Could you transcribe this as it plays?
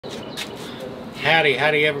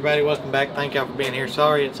Howdy everybody, welcome back. Thank y'all for being here.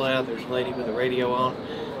 Sorry it's loud, there's a lady with the radio on.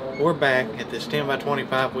 We're back at this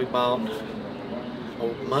 10x25 we bought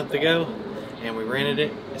a month ago and we rented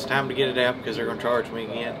it. It's time to get it out because they're going to charge me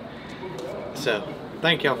again. So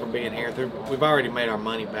thank y'all for being here. We've already made our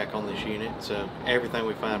money back on this unit, so everything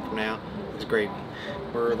we find from now is gravy.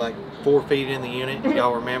 We're like 4 feet in the unit,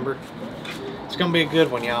 y'all remember? It's gonna be a good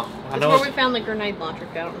one, y'all. I know where we found the grenade launcher.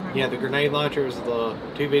 I don't remember. Yeah, the grenade launcher was the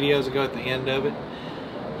 2 videos ago at the end of it.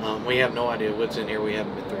 We have no idea what's in here. We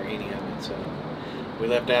haven't been through any of it. So we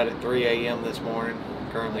left out at 3 a.m. this morning.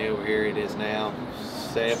 Currently over here it is now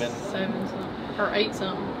 7 something or 8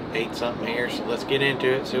 something. 8 something here. So let's get into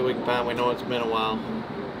it. See what we can find. We know it's been a while.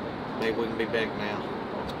 Maybe we can be back now.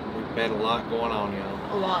 We've had a lot going on,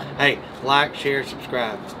 y'all. A lot. Hey, like, share,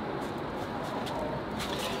 subscribe.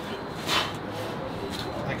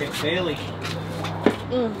 Like a belly.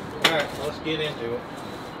 Alright, let's get into it.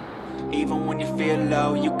 Even when you feel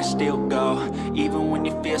low, you can still go. Even when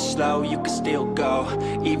you feel slow, you can still go.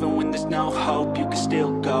 Even when there's no hope, you can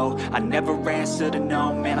still go. I never answer to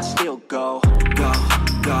no, man, I still go. Go,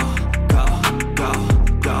 go, go, go,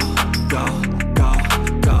 go, go, go,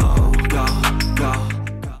 go,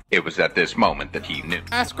 go, go. It was at this moment that he knew.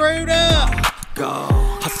 I screwed up! Go,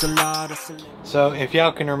 hustle hard, hustle. So, if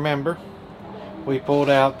y'all can remember, we pulled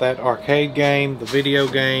out that arcade game, the video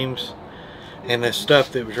games, and the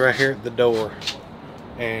stuff that was right here at the door.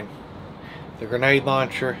 And the grenade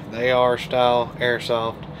launcher, the AR style,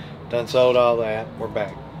 airsoft, done sold all that. We're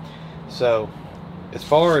back. So, as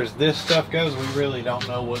far as this stuff goes, we really don't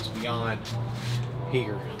know what's beyond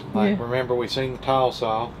here. Like, remember we seen the tile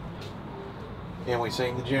saw, and we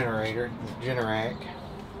seen the generator, the Generac.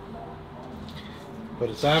 But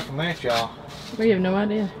aside from that, y'all, we have no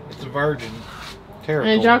idea. It's a virgin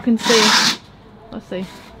territory. And as y'all can see, let's see.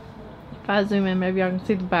 If I zoom in, maybe y'all can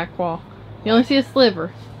see the back wall. You only see a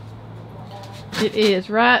sliver. It is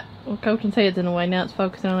right. Well, Coach's head's in the way. Now it's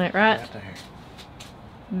focusing on it right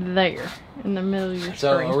there in the middle of your screen.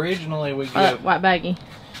 So originally we give white baggy.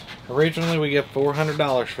 Originally we give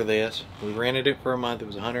 $400 for this. We rented it for a month. It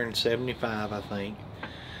was $175, I think.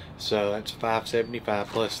 So that's $575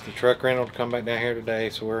 plus the truck rental to come back down here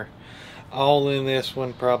today. So we're all in this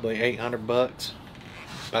one probably $800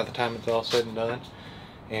 by the time it's all said and done.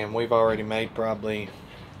 And we've already made probably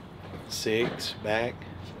 6 back.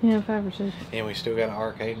 Yeah, 5 or 6. And we still got an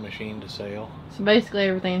arcade machine to sell. So basically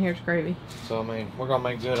everything in here is gravy. So I mean, we're gonna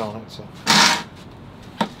make good on it. So.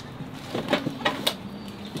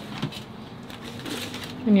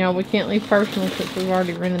 And y'all, we can't leave personal since we've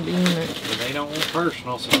already rented the unit. But they don't want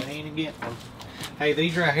personal, so they ain't getting them. Hey,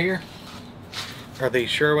 these right here are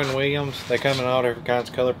these Sherwin-Williams. They come in all different kinds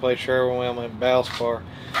of color plates, Sherwin-Williams, Valspar.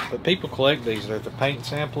 But people collect these. They're the paint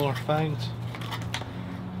sampler things.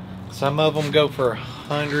 Some of them go for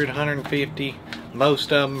 $100, $150.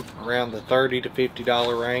 Most of them around the $30 to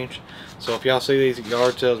 $50 range. So if y'all see these at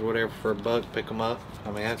yard sales or whatever for $1, pick them up.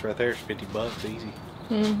 I mean, that's right there. It's $50 easy.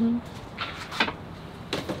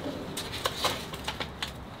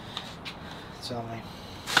 So I mean,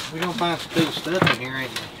 we gonna find some cool stuff in here,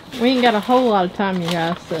 ain't we? We ain't got a whole lot of time, you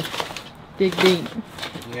guys, to dig deep.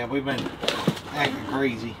 Yeah, we've been acting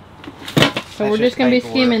crazy. So we're just gonna be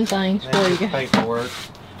skimming things for you guys. Paperwork.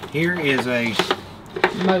 Here is a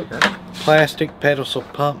motor, plastic pedestal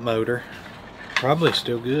pump motor. Probably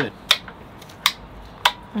still good.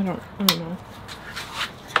 I don't know.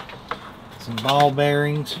 Some ball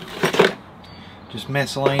bearings. Just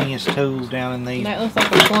miscellaneous tools down in these. That looks like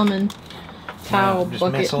a plumbing towel just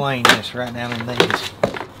bucket. Miscellaneous right down in these.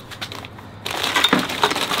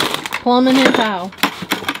 Plumbing and towel.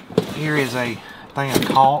 Here is a thing of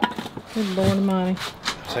caulk. Good Lord Almighty.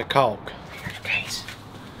 It's a caulk. Here's a case.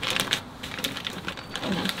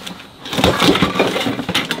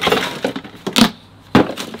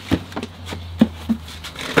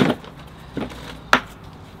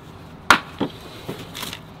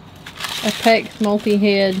 Apex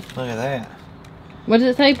multi-head. Look at that. What does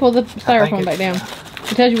it say? Pull the styrofoam back down.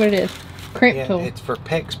 It tells you what it is. Crimp tool. It's for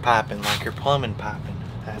PEX piping, like your plumbing piping.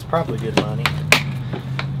 That's probably good money.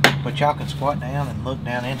 But y'all can squat down and look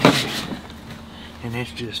down in here. And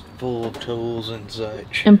it's just full of tools and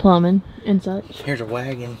such. And plumbing and such. Here's a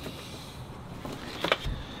wagon.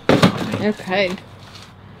 Okay.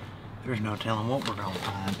 There's no telling what we're going to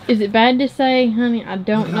find. Is it bad to say, honey? I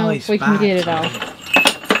don't know if we can get it all.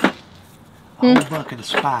 A whole bucket of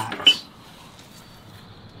spikes.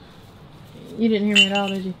 You didn't hear me at all,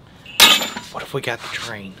 did you? What if we got the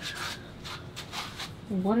train?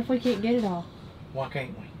 What if we can't get it all? Why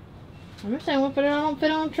can't we? I'm just saying we'll put it on,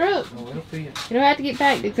 fit on a truck. Oh, it'll fit. It'll have to get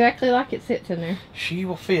packed exactly like it sits in there. She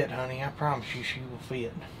will fit, honey. I promise you, she will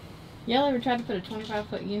fit. Y'all ever tried to put a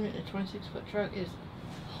 25-foot unit in a 26-foot truck? It's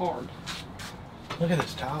hard. Look at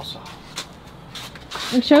this tile saw.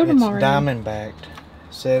 I showed them It's already. diamond backed,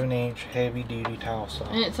 7-inch heavy duty tile saw.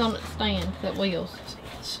 And it's on its stand, that wheels.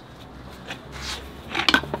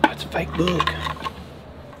 That's a fake book.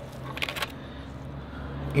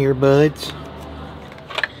 Earbuds.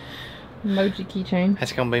 Emoji keychain.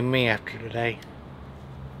 That's gonna be me after today.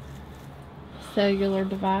 Cellular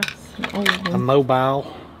device. An old A one.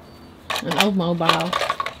 mobile. An old mobile.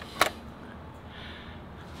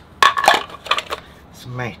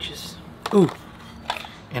 Some matches. Ooh.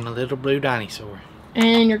 And a little blue dinosaur.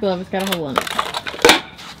 And your glove has got a hole in it.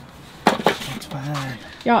 That's fine.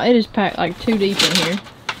 Y'all, it is packed like 2 deep in here.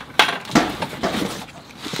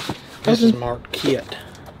 This is marked kit.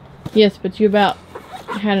 Yes, but you about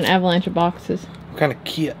had an avalanche of boxes. What kind of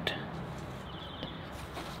kit?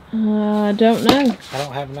 I don't know. I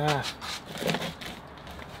don't have a knife.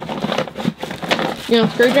 You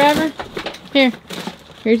want a screwdriver? Here.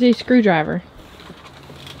 Here's a screwdriver.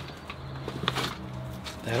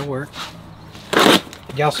 That'll work.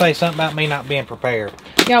 Y'all say something about me not being prepared.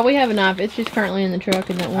 Y'all, we have a knife. It's just currently in the truck,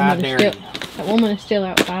 and that I woman dare is still that woman is still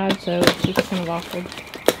outside, so it's just kind of awkward.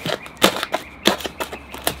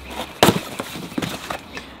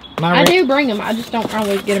 I do bring them. I just don't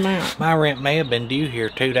always get them out. My rent may have been due here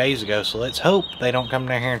 2 days ago, so let's hope they don't come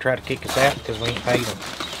down here and try to kick us out because we ain't paid them.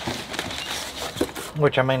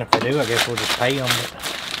 Which, I mean, if they do, I guess we'll just pay them.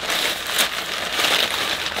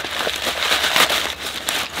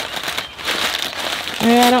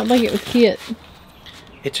 But I don't think it was Kit.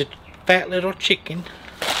 it's a fat little chicken.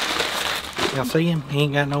 Y'all see him? He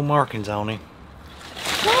ain't got no markings on him.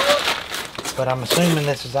 But I'm assuming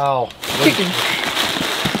this is all Chicken.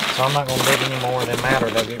 So I'm not going to bet any more than matter.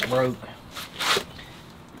 They'll get broke.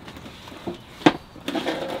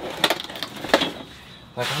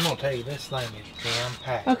 Like, I'm going to tell you, this thing is damn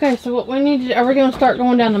packed. Okay, so what we need to, are we going to start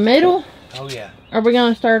going down the middle? Oh, yeah. Or are we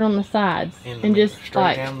going to start on the sides? And just straight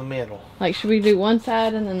like, down the middle. like, should we do one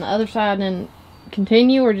side and then the other side and then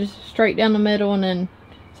continue, or just straight down the middle and then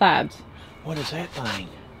sides? What is that thing?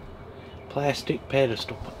 Plastic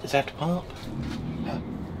pedestal. Is that the pump?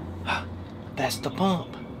 That's the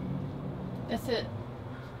pump. That's it.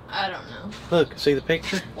 I don't know. Look, see the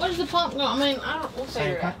picture? What is the pump going? I mean, I don't. We'll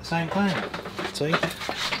figure it out. Same thing. See?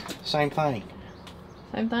 Same thing.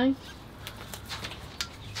 Same thing.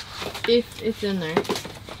 If it's in there.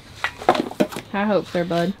 High hopes there,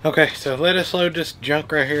 bud. Okay, so let us load this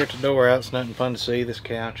junk right here at the door out. It's nothing fun to see, this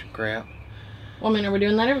couch and crap. Well, I mean, are we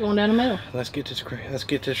doing that or are we going down the middle? Let's get this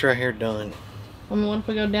right here done. I mean, what if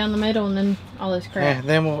we go down the middle and then all this crap? Yeah,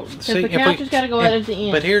 then we'll see. The couch has got to go out at the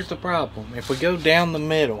end. But here's the problem. If we go down the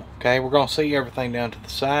middle, okay, we're going to see everything down to the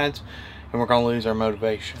sides, and we're going to lose our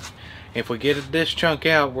motivation. If we get this chunk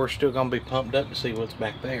out, we're still going to be pumped up to see what's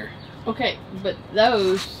back there. Okay, but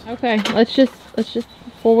those. Okay, let's just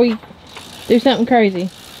before we do something crazy,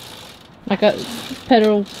 like a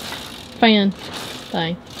pedal fan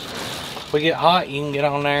thing. If we get hot, you can get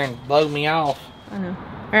on there and blow me off. I know.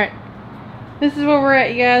 All right, this is where we're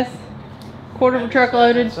at, you guys. Quarter of a truck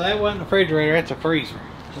loaded. So that wasn't a refrigerator, that's a freezer.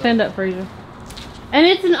 Stand up freezer. And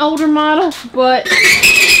it's an older model, but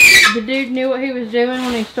the dude knew what he was doing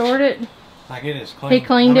when he stored it. Like, it is clean. He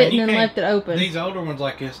cleaned it and you then left it open. These older ones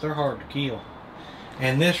like this, they're hard to kill.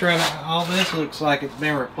 And this all this looks like it's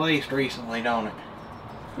been replaced recently, don't it?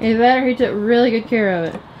 Either that or he took really good care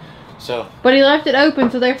of it. So. But he left it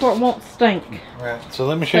open, so therefore it won't stink. Right. So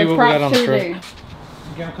let me show you what we got on the truck. Dude.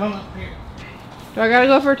 You gotta come up here. Do I gotta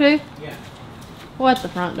go for two? Yeah. What, the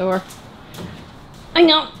front door?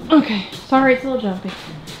 Hang on. Okay. Sorry, it's a little jumpy.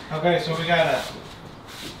 Okay, so we got a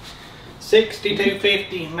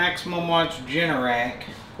 6250 maximum watts Generac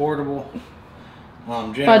portable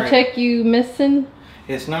generator. If I check you missing?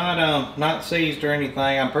 It's not seized or anything.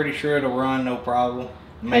 I'm pretty sure it'll run no problem.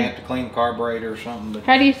 You may have to clean the carburetor or something. But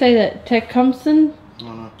how do you say that? Tecumseh? I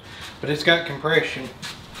don't know. But it's got compression.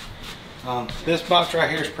 This box right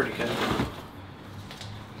here is pretty cool.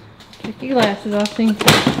 Check your glasses, I think.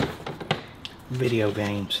 Video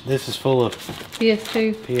games. This is full of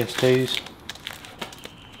PS2s.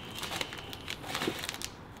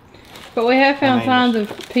 But we have found signs of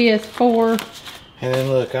PS4. And then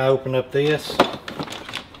look, I open up this.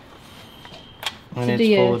 And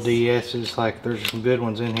it's full of DS's. Like, there's some good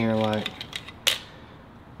ones in here, like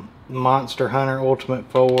Monster Hunter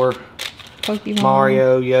Ultimate 4, Pokemon.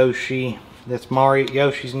 Mario, Yoshi. That's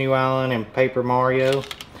Yoshi's New Island and Paper Mario.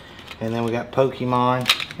 And then we got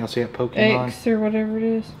Pokemon. Y'all see that Pokemon? X or whatever it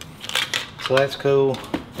is. So that's cool.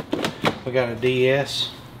 We got a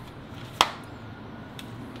DS.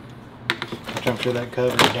 Which I'm sure that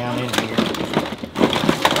covers down in here.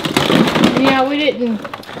 Yeah, we didn't.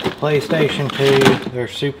 PlayStation 2.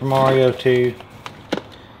 There's Super Mario 2.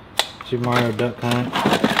 Super Mario Duck Hunt.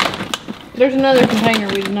 There's another container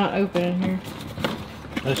we did not open in here.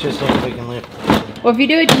 Let's just see if we can lift it. Well, if you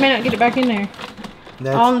do it, you may not get it back in there.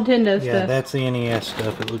 That's, all Nintendo stuff. Yeah, that's the NES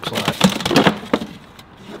stuff, it looks like.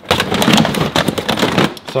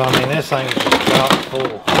 So, I mean, this thing is just chock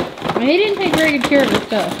full. I mean, he didn't take very good care of his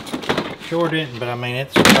stuff. Sure didn't, but I mean,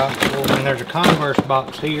 it's chock full. I mean, there's a Converse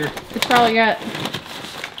box here. It's probably got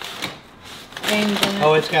games in it.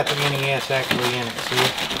 Oh, it's got the NES actually in it, see?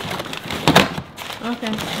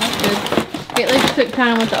 Okay, that's good. He at least took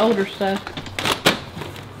time with the older stuff.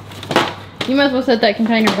 You might as well set that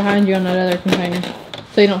container behind you on that other container,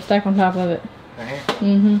 so you don't stack on top of it. Right here?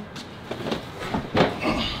 Mm-hmm.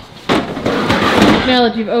 Now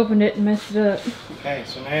that you've opened it and messed it up. Okay,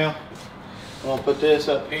 so now I'm going to put this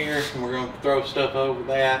up here and we're going to throw stuff over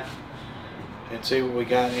that and see what we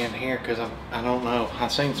got in here, because I don't know.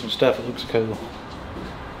 I've seen some stuff that looks cool.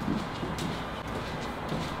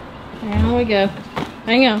 Here we go.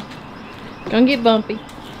 Hang on. Gonna get bumpy.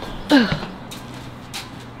 Ugh.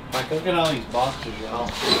 Like, look at all these boxes, y'all.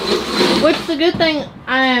 Which is a good thing.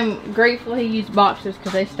 I am grateful he used boxes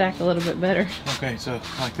because they stack a little bit better. Okay, so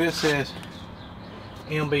like this says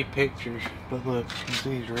MB Pictures, but look, you see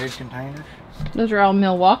these red containers? Those are all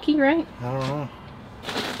Milwaukee, right? I don't know.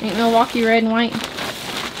 Ain't Milwaukee red and white?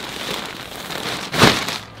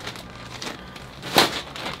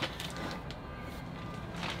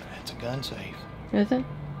 It's a gun safe. Is it?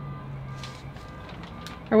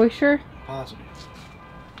 Are we sure? Positive.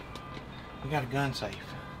 We got a gun safe.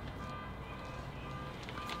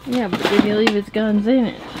 Yeah, but did he leave his guns in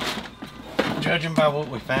it? Judging by what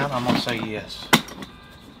we found, I'm gonna say yes.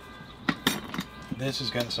 This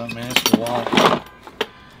has got something in it for wallet.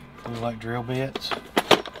 Look like drill bits.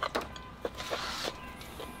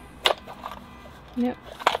 Yep.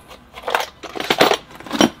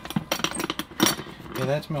 Yeah,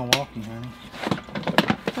 that's Milwaukee, honey.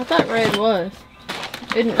 I thought red was.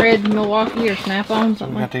 Isn't red Milwaukee or Snap-on We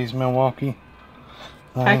something got like that? these Milwaukee.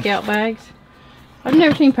 Pack-out bags? I've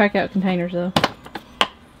never seen pack-out containers though.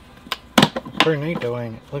 Pretty neat though,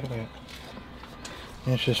 ain't it? Look at that.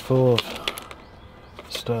 It's just full of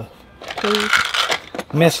stuff. Cool.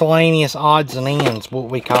 Miscellaneous odds and ends, what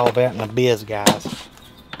we call that in the biz, guys.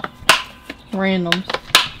 Randoms.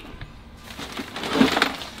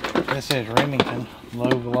 This says Remington low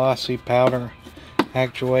velocity powder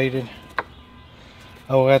actuated.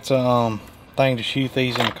 Oh, that's a thing to shoot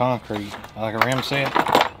these in the concrete, like a rim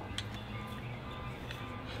set.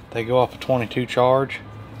 They go off a 22 charge.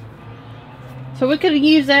 So we could have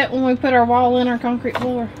used that when we put our wall in our concrete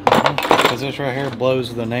floor. Because this right here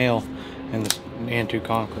blows the nail into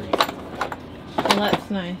concrete. Well, that's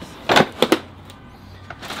nice.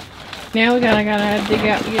 Now we gotta dig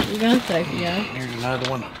out to get the gun safe, guys. Here's another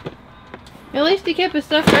one. At least he kept his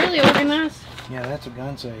stuff fairly organized. Yeah, that's a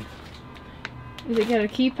gun safe. Is it got a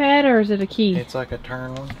keypad or is it a key? It's like a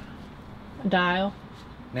turn one. A dial.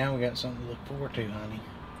 Now we got something to look forward to, honey.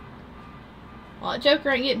 Well, that Joker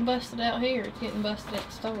ain't getting busted out here. It's getting busted at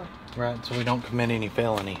the store. Right, so we don't commit any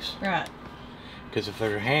felonies. Right. Because if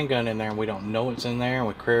there's a handgun in there and we don't know it's in there and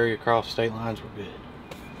we carry across state lines, we're good.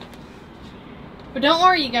 But don't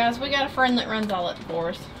worry, you guys. We got a friend that runs all that for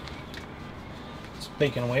us.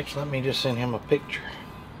 Speaking of which, let me just send him a picture.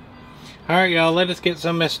 Alright, y'all, let us get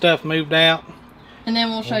some of this stuff moved out. And then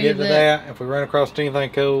we'll show We'll you get to that. If we run across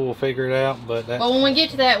anything cool, we'll figure it out. But that's... Well, when we get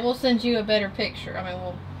to that, we'll send you a better picture. I mean,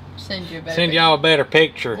 we'll send you a better Send y'all a better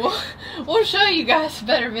picture. We'll show you guys a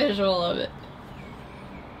better visual of it.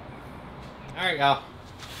 Alright, y'all.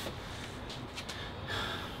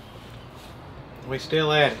 We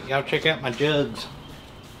still at it. Y'all check out my jugs.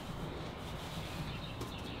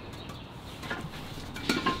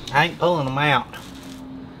 I ain't pulling them out.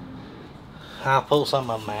 I'll pull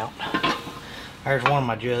some of them out. There's one of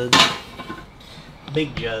my jugs.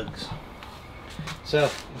 Big jugs. So,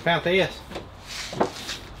 we found this.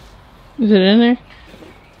 Is it in there?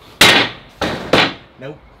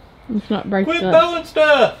 Nope. It's not breaking Quit up. blowing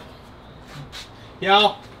stuff!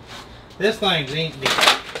 Y'all, this thing's empty.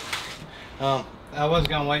 I was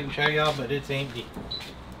gonna wait and show y'all, but it's empty.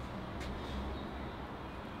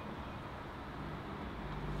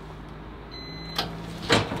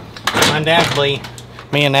 Undoubtedly,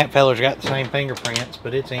 me and that feller's got the same fingerprints,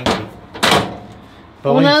 but it's empty.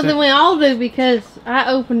 But Well, no, then we all do because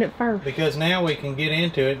I opened it first. because now we can get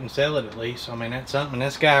into it and sell it at least. I mean, that's something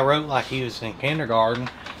this guy wrote like he was in kindergarten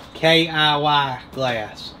KIY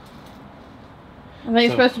glass. I think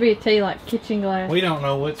it's supposed to be a T, like kitchen glass. We don't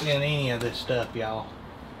know what's in any of this stuff, y'all.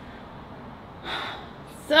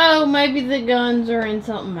 So maybe the guns are in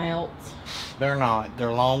something else. They're not.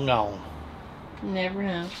 They're long gone. Never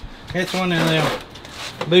know. It's one of them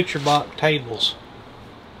butcher block tables.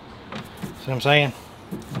 See what I'm saying?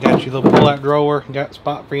 Got your little pull-out drawer. Got a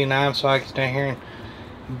spot for your knife so I can stand here and,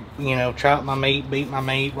 you know, chop my meat, beat my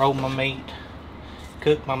meat, roll my meat,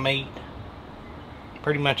 cook my meat.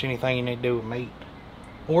 Pretty much anything you need to do with meat.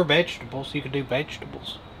 Or vegetables. You could do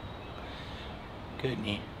vegetables. Couldn't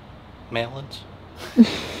you? Melons.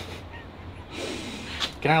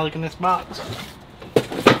 Can I look in this box?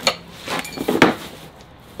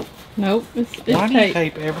 Nope, it's Why do you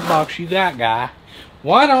tape every box you got, guy?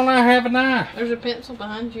 Why don't I have a knife? There's a pencil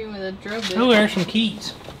behind you with a drill bit. Oh, there's some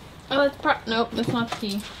keys. Oh, that's nope, that's not the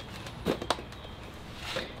key.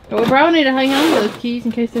 But we probably need to hang on to those keys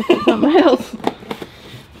in case they fit something else.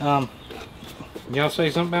 Y'all say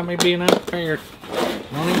something about me being unprepared. I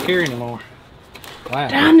don't even care anymore. Wow.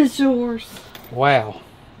 Dinosaurs. Wow.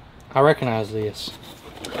 I recognize this.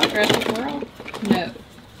 Jurassic World? No.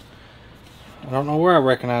 I don't know where I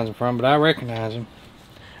recognize him from, but I recognize him.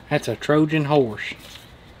 That's a Trojan horse.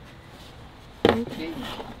 Okay.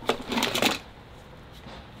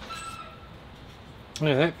 Look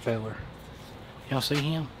at that feller. Y'all see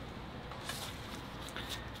him?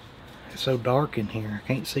 It's so dark in here. I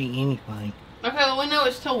can't see anything. Okay, well we know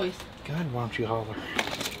it's toys. God, why don't you holler?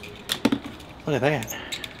 Look at that.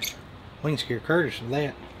 We can scare Curtis with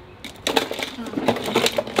that.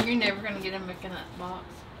 You're never gonna get him back in that box.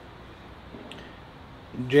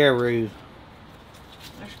 Jeru.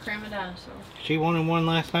 There's Cream of Dinosaur. She wanted one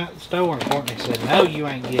last night at the store, and Courtney said, "No, you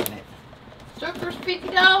ain't getting it." Joker's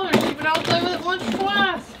 $50. She would all play with it once or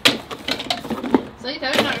twice. See,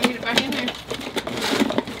 Toad's not gonna get it back in there.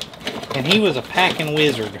 And he was a packing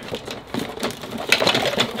wizard.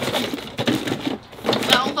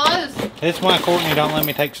 That one closed. That's why Courtney don't let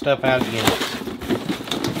me take stuff out again.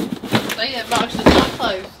 See, that box does not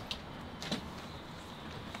close.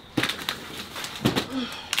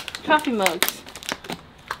 Coffee mugs.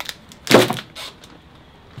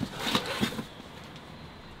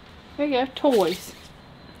 There you go, toys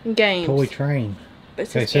and games. Toy train. But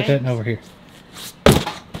it's Okay, just set that games. over here.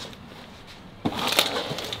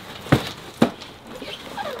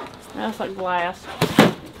 That's like glass.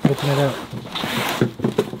 Open it up.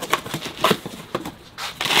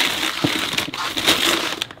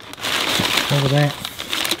 What was that?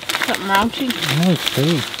 Something raunchy. No, it's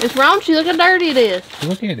food. It's raunchy. Look how dirty it is.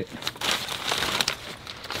 Look at it.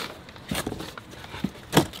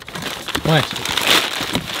 Plastic.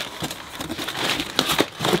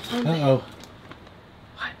 Uh-oh.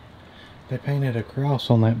 What? They painted a cross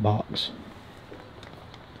on that box.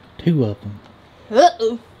 2 of them.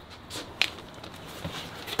 Uh-oh.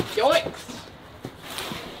 Yoicks.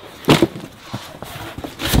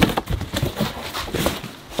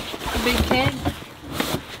 A big keg.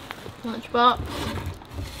 Lunchbox.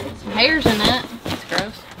 Some hairs in that. That's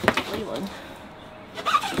gross. Leland.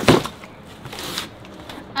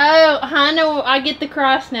 Oh, I know. I get the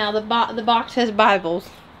cross now. The box has Bibles.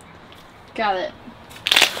 Got it.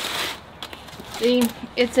 See,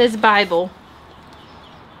 it says Bible.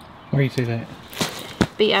 Where you see that?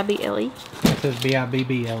 B-I-B-L-E. It says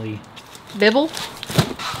B-I-B-B-L-E. Bibble?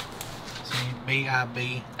 See,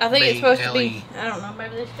 B-I-B-B-L-E. I think it's supposed to be. I don't know.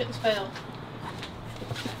 Maybe they just couldn't spell.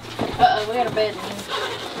 Uh-oh, we got a bed in here.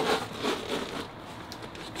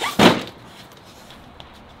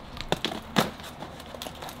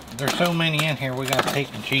 There's so many in here, we gotta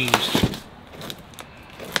pick and choose.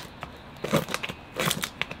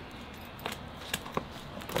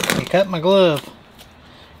 You cut my glove.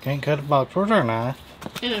 Can't cut a box. Where's our knife?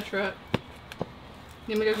 In a truck.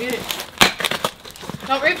 Let me go get it.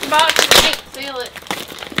 Don't rip the box. You can't seal it.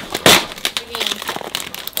 Again.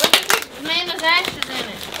 Look at Nana's ashes in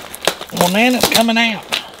it. Well, Nana's coming out.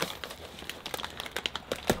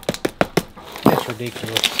 That's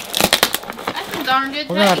ridiculous. That's some darn good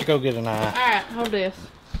We're gonna have to tape. go get a knife. Alright, hold this.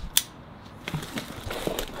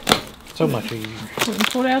 So much easier. We can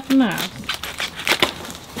pull out the knives.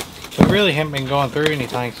 We really haven't been going through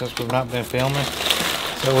anything since we've not been filming.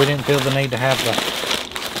 So we didn't feel the need to have the...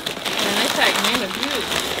 Man, they take Nana good.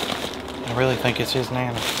 I really think it's his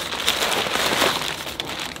Nana.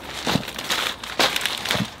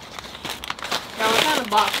 Now, what kind of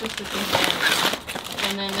box this is in Nana?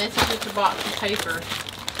 And then this is just a box of paper.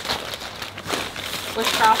 With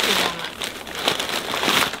crosses on it.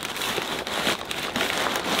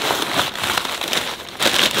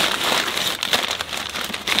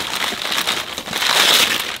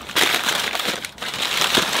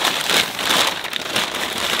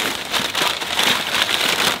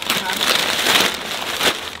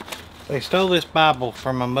 They stole this Bible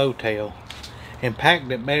from a motel and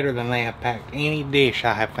packed it better than they have packed any dish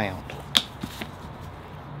I have found.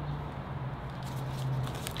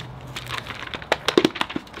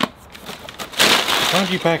 Why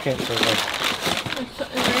don't you pack that so late? Is there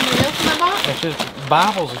anything else in that box? It's just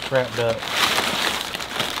Bibles that's wrapped up.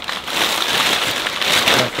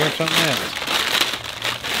 Like here's something else.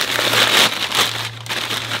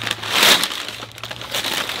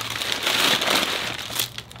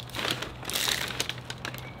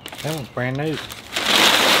 That one's brand new. I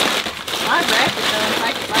wrapped it though and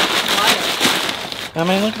packed it like it's white. I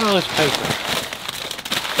mean, look at all this paper.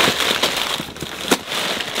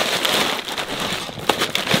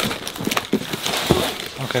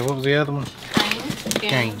 Okay, what was the other one?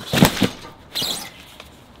 Games.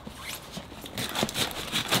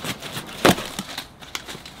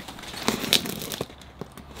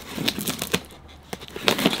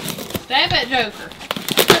 Stab that joker.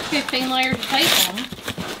 That's 15 layers of tape on them.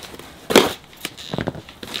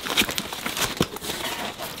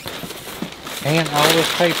 And all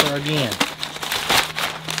this paper again.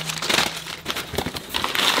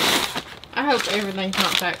 I hope everything's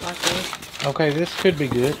not packed like this. Okay, this could be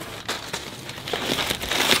good.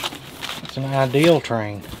 It's an ideal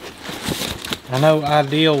train. I know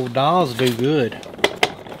ideal dolls do good.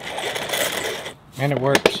 And it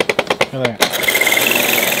works. Look at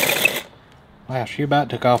that. Wow, she about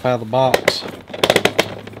took off out of the box.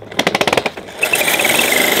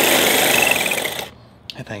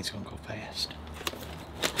 That thing's gonna go fast.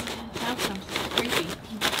 That sounds creepy.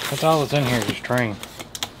 That's all that's in here, just train.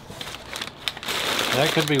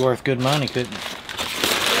 That could be worth good money, couldn't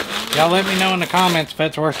it? Y'all let me know in the comments if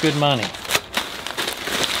that's worth good money.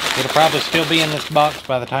 It'll probably still be in this box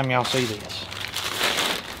by the time y'all see this.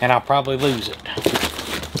 And I'll probably lose it.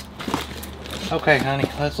 Okay, honey,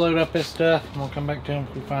 let's load up this stuff and we'll come back to them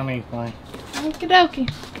if we find anything. Okie dokie.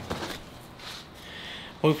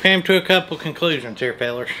 We've came to a couple conclusions here,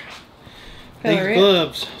 fellers. These Feller it.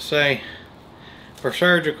 gloves say for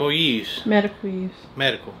surgical use. Medical use.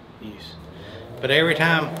 Medical use. But every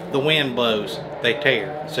time the wind blows, they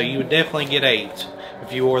tear. So you would definitely get AIDS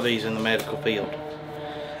if you wore these in the medical field.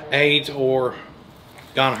 AIDS or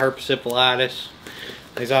gonorrhea syphilitis.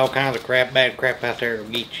 There's all kinds of bad crap out there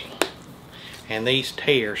that'll get you. And these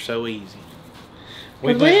tear so easy.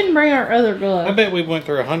 We didn't bring our other gloves. I bet we went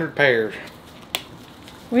through 100 pairs.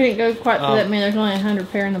 We didn't go quite through that many. There's only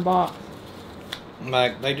 100 pair in the box.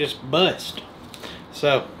 Like, they just bust.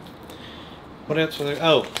 So, what else are there?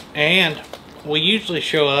 Oh, and we usually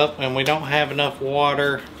show up and we don't have enough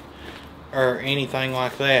water or anything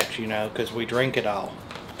like that, you know, because we drink it all.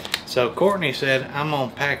 So Courtney said, I'm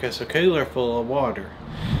going to pack us a cooler full of water.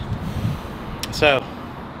 So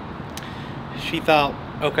she thought,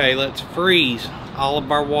 okay, let's freeze all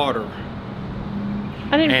of our water.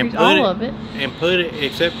 I didn't freeze all of it. And put it,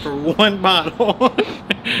 except for one bottle,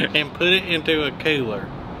 and put it into a cooler.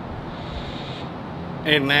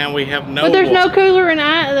 And now we have no But there's water. no cooler and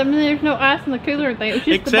ice. I mean, there's no ice in the cooler thing. It was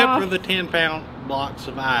just Except the for the 10-pound blocks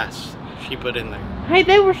of ice she put in there. Hey,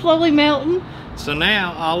 they were slowly melting. So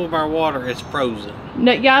now all of our water is frozen.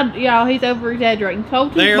 No, y'all, he's over exaggerating.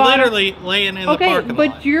 Colton's They're bottle, literally laying in the parking lot. Okay,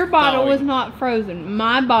 but your bottle was thawing. not frozen.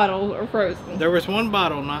 My bottles are frozen. There was one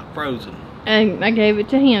bottle not frozen. And I gave it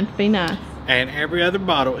to him to be nice. And every other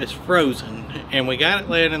bottle is frozen. And we got it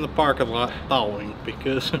laying in the parking lot thawing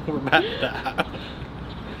because we're about to die.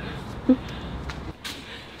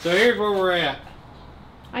 So here's where we're at.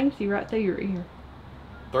 I can see right through your ear.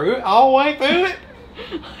 Through it? All the way through it?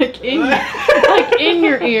 like in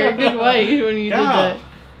your ear. Good way when you did that.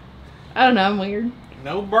 I don't know, I'm weird.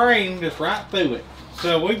 No brain, just right through it.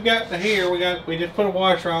 So we've got to here, we just put a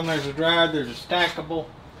washer on, there's a dryer, there's a stackable,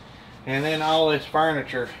 and then all this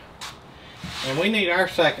furniture. And we need our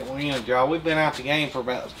second wind, y'all. We've been out the game for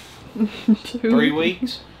about 3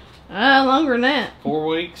 weeks. Longer than that. 4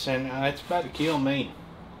 weeks, and it's about to kill me.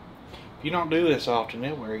 If you don't do this often,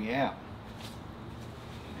 it'll wear you out.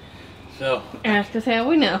 So, ask us how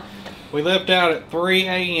we know. We left out at 3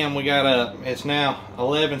 a.m. We got up. It's now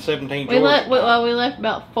 11:17. We left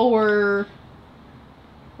about 4.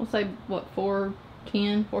 We'll say what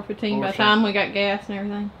 4:10, 4:15 by the time we got gas and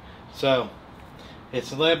everything. So,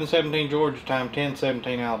 it's 11:17 Georgia time,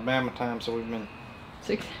 10:17 Alabama time. So we've been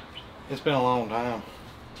 6 hours. It's been a long time.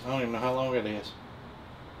 I don't even know how long it is.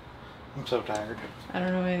 I'm so tired. I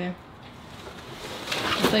don't know either.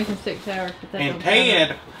 I'm thinking 6 hours. But that And don't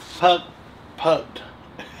Ted poked.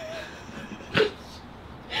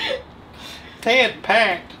 Ted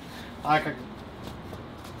packed like a...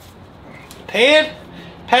 Ted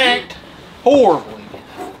packed horribly.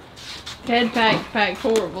 Head packed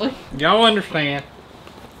horribly. Y'all understand.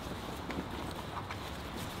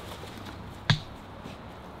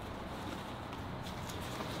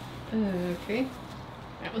 Okay.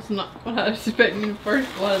 That was not what I was expecting in the first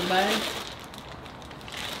blood bag.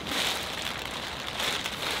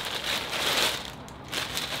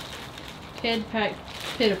 Head packed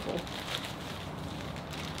pitiful.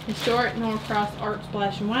 Historic Norcross Art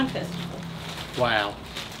Splash and Wine Festival. Wow.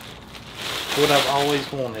 What I've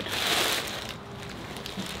always wanted.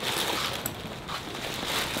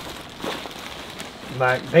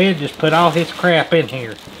 Like, Dad just put all his crap in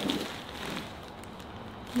here.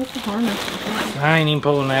 What's the harness? I ain't even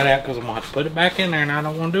pulling that out because I'm going to have to put it back in there and I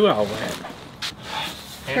don't want to do all that.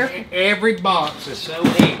 And every box is so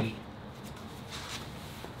heavy.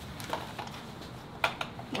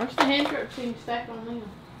 Where's the hand truck so you can stack on them?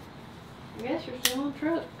 I guess you're still on the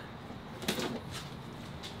truck.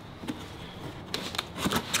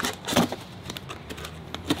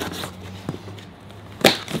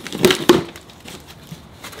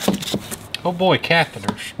 Oh boy,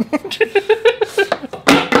 catheters.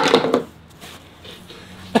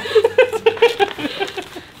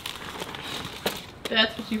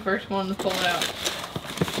 That's what you first wanted to pull out.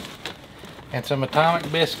 And some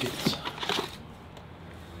atomic biscuits.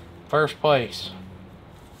 First place.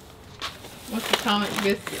 What's atomic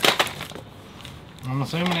biscuit? I'm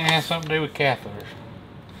assuming it has something to do with catheters.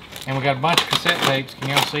 And we got a bunch of cassette tapes. Can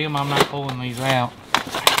y'all see them? I'm not pulling these out.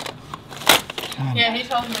 Yeah, he's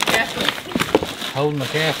holding the catheter. Holding the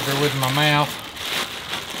catheter with my mouth.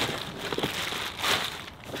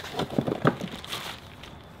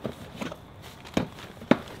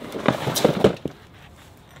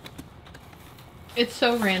 It's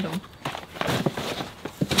so random.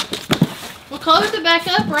 Well, close it back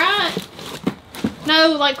up, right?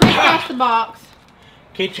 No, like quick across the box.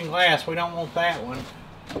 Kitchen glass, we don't want that one.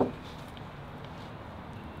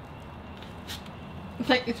 I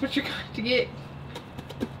think it's what you're going to get.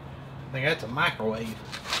 I think that's a microwave.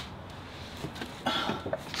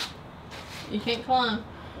 You can't climb.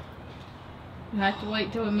 You have to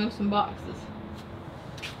wait till we move some boxes.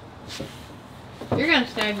 You're going to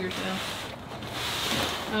stab yourself.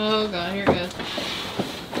 Oh god, here it goes.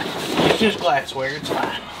 It's just glassware, it's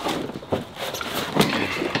fine.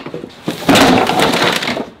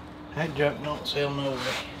 That junk don't sell no way.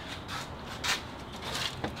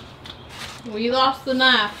 Well, you lost the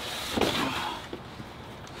knife.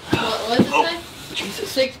 What does it say? Jesus.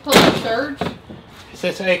 6 pull surge? It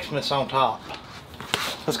says Xmas on top.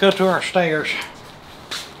 Let's go to our stairs.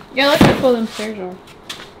 Yeah, let's go pull them stairs over.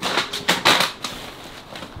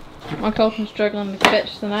 My Colton's struggling to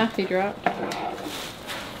catch the knife he dropped.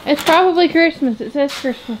 It's probably Christmas. It says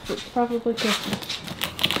Christmas. It's probably Christmas.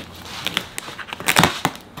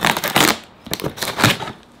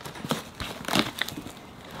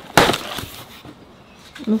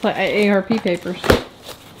 Looks like ARP papers.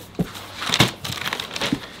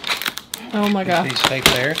 Oh my god. These tape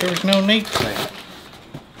there. There was no need for that.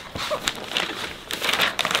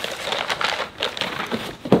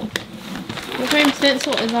 What name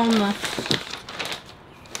stencil is on the...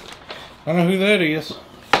 I don't know who that is.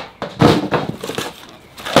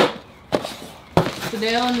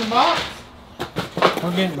 Fidel in the box?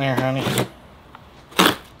 We're getting there, honey.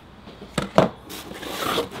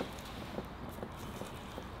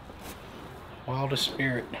 Wildest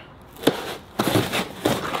spirit.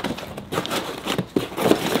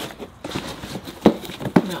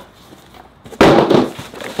 No.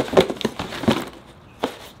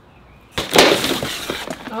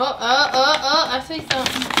 Oh, I see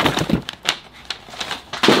something.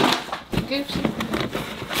 Gucci.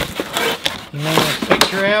 You mean a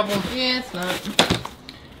picture album? Yeah, it's not.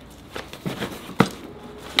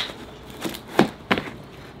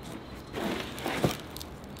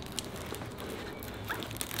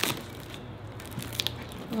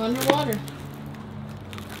 Underwater.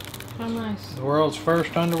 How nice. The world's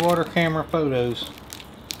first underwater camera photos.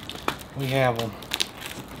 We have them.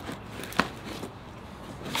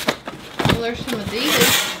 Well, there's some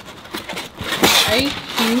Adidas.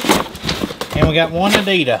 And we got one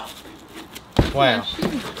Adidas. Wow. Yeah, shoe.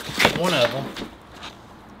 One of them.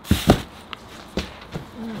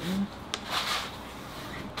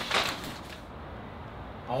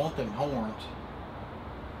 I want them horns.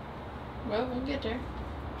 Well, we'll get there.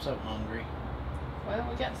 I'm so hungry. Well,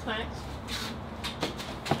 we got snacks.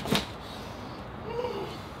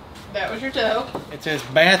 That was your toe. It says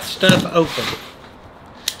bath stuff open.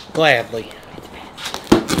 Gladly.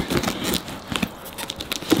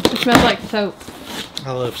 It smells like soap.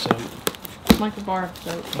 I love soap. Like a bar of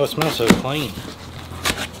soap. Oh, it smells so clean.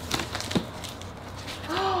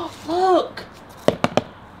 Oh,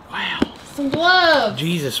 some gloves.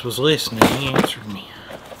 Jesus was listening. He answered me.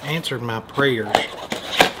 Answered my prayers.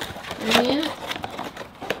 Are you in it?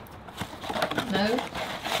 No.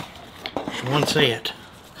 One set.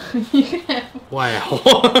 You can have. Wow.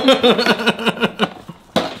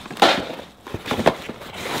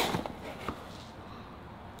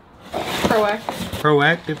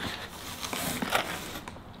 Proactive.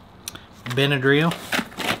 Benadryl.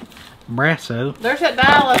 Brasso. There's that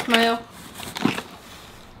dial I smell.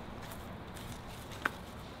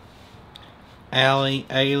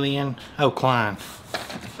 Alien. Oh, Klein.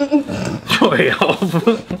 12.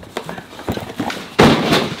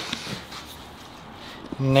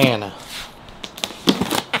 Nana.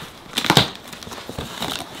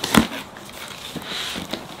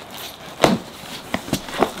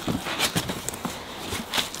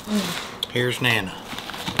 Here's Nana.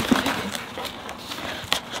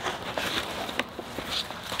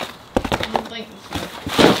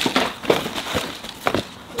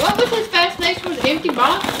 What was his fascination with empty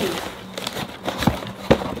boxes?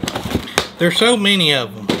 There's so many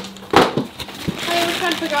of them. Hey, we're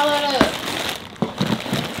trying to figure all that up.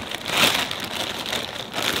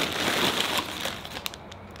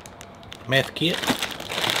 Meth kit.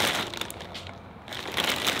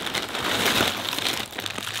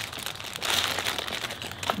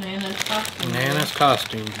 Nana's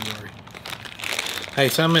costume jewelry. Hey,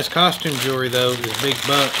 some of this costume jewelry though is big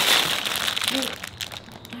bucks. I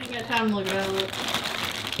ain't got time to look at all of it.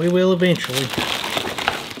 We will eventually.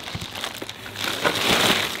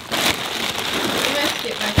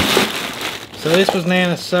 So this was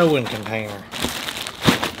Nana's sewing container.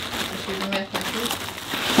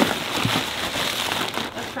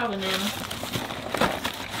 That's probably Nana.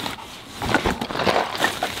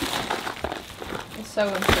 It's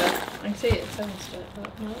sewing stuff. I can see it sewing stuff,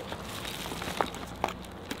 but no.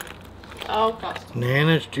 All costumes.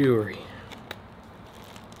 Nana's jewelry.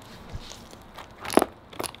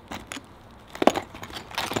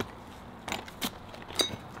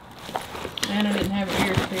 Nana didn't have her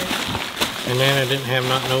ears pierced. And Nana didn't have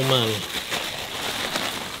not no money.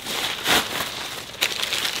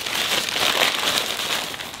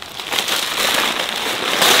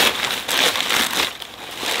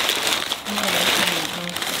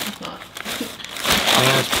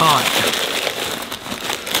 Nana's pot.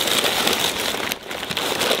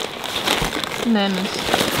 Nana's.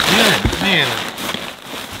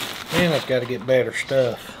 Nana's got to get better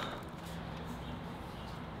stuff.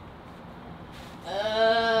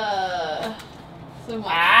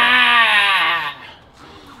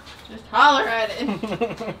 Just holler at it.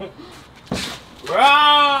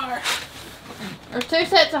 Roar! There's 2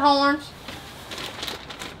 sets of horns.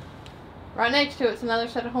 Right next to it's another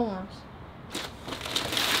set of horns.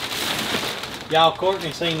 Y'all,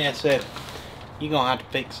 Courtney seen that, said, "You gonna have to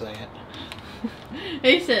fix that."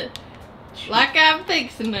 He said, "Like I'm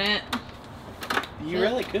fixing that." You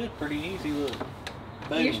really could, pretty easy. Look.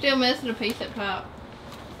 Boom. You're still missing a piece up top.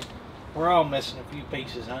 We're all missing a few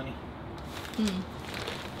pieces, honey.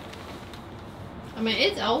 I mean,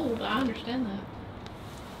 it's old. I understand that.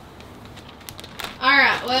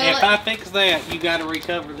 Alright, well... If I fix that, you gotta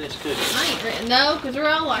recover this cookie. No, because they're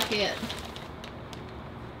all like it.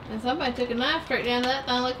 And somebody took a knife straight down to that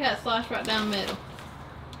thing. Look how it sliced right down the middle.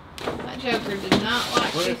 That joker did not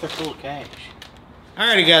like What this. if they're full of cash?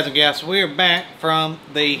 Alrighty, guys and gals, so we are back from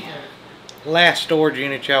the last storage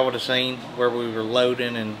unit y'all would have seen, where we were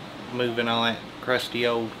loading and moving all that crusty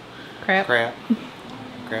old crap.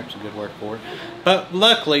 Crap's a good word for it. But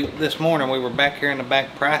luckily, this morning we were back here in the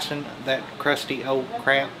back pricing that crusty old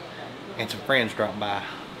crap, and some friends dropped by.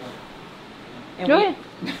 Go ahead.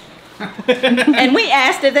 And we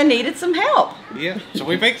asked if they needed some help. Yeah, so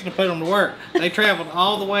we fixed to put them to work. They traveled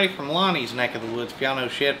all the way from Lonnie's neck of the woods. If y'all know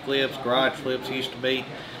Shed Flips, Garage Flips used to be.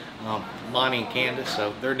 Lonnie and Candace,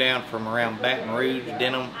 so they're down from around Baton Rouge,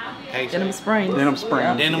 Denham Springs. Denham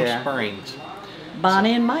Springs.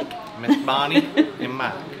 Bonnie and Mike. Miss Bonnie and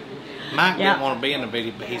Mike. Mike didn't want to be in the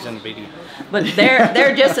video, but he's in the video. But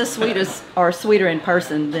they're just as sweet as, or sweeter in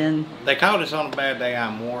person than. They called us on a bad day.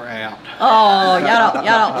 I'm wore out. Oh, y'all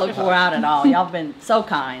don't look wore out at all. Y'all have been so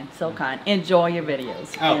kind, so kind. Enjoy your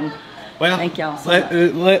videos. Oh, and well, thank y'all so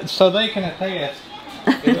much. So they can attest.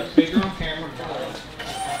 It looks bigger on camera.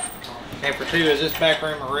 And for 2, is this back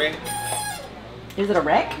room a wreck? Is it a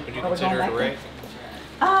wreck? Would you consider it a wreck?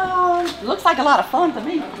 Looks like a lot of fun to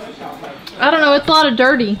me. I don't know. It's a lot of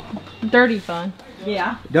dirty fun.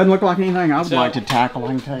 Yeah. Doesn't look like anything I would like to tackle, I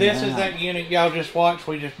can tell you This is that unit y'all just watched.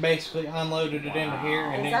 We just basically unloaded it into here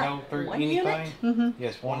and didn't go through anything.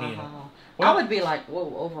 Yes, one unit. Well, I would be like,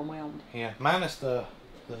 whoa, overwhelmed. Yeah, minus the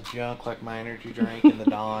junk like my energy drink and the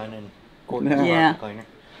Dawn and according to the carpet cleaner.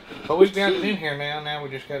 But we've got it in here now. Now we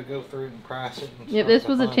just got to go through it and price it. And Yep, this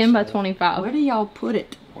was a 10 by 25. Where do y'all put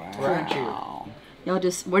it? Wow. Right here. Y'all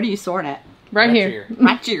just, where do you sort at? Right here.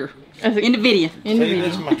 Right here. In the video. In the See, video.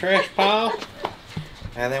 this is my trash pile.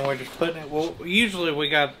 And then we're just putting it, well, usually we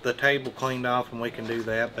got the table cleaned off and we can do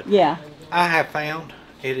that. But Yeah. I have found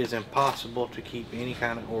it is impossible to keep any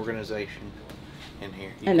kind of organization in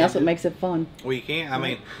here. And that's what makes it fun. Well, you can't. I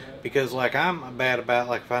mean, because like I'm bad about,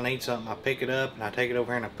 like if I need something, I pick it up and I take it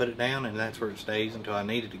over here and I put it down, and that's where it stays until I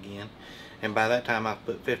need it again. And by that time, I've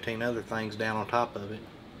put 15 other things down on top of it.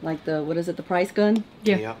 Like the, what is it, the price gun?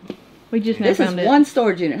 Yeah. We just now This is found it. one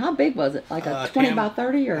storage unit. How big was it? Like a 20 10 by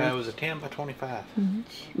 30 or? It was a 10 by 25.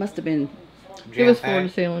 Must have been, It was Jam-packed. floor to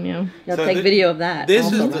ceiling, yeah. y'all So take video of that. This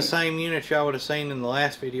also, is the right? same unit y'all would have seen in the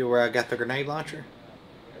last video where I got the grenade launcher.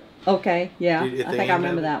 Okay, yeah. At the I think I end remember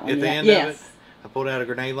of it- that one. At the Yeah. end Yes. of it, I pulled out a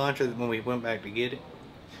grenade launcher when we went back to get it.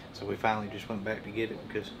 So we finally just went back to get it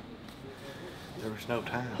because there was no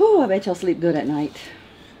time. Whew, I bet y'all sleep good at night.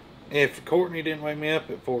 If Courtney didn't wake me up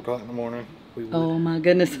at 4 o'clock in the morning, we would. Oh my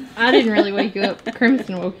goodness. I didn't really wake you up.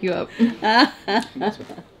 Crimson woke you up.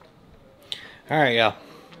 Alright, y'all.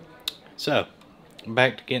 So,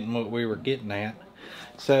 back to getting what we were getting at.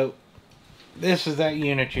 So, this is that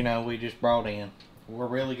unit, you know, we just brought in. We're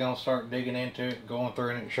really going to start digging into it, going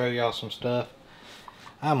through it and show y'all some stuff.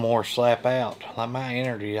 I'm more slap out. Like my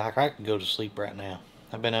energy, like I could go to sleep right now.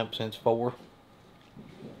 I've been up since 4.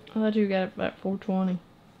 I thought you got it about 420.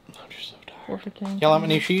 I'm just so tired. 415. Y'all like my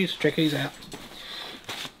new shoes? Check these out.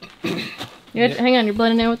 Yep. Hang on, you're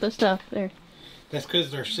blending in with the stuff. There. That's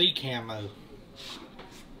because they're sea camo.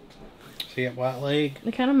 See that white leg?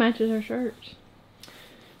 It kind of matches our shirts.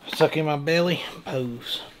 Suck in my belly,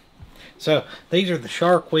 pose. So these are the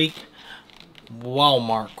Shark Week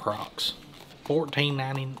Walmart Crocs.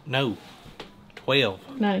 $14.90, no,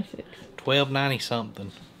 $12.96. $12.90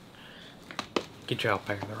 something. Get y'all a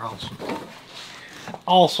pair, they're awesome.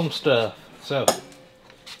 Awesome stuff. So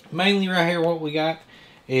mainly right here what we got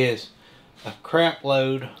is a crap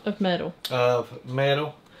load Of metal.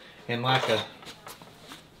 and like a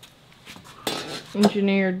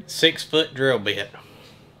Engineered. 6-foot drill bit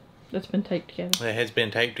That's been taped together. that has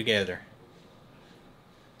been taped together.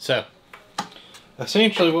 So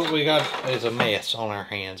essentially what we got is a mess on our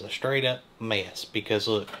hands, a straight up mess, because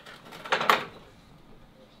look,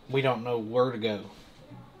 we don't know where to go.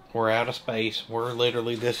 We're out of space. We're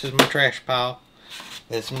literally, this is my trash pile,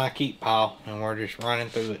 this is my keep pile, and we're just running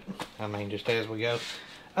through it. I mean, just as we go.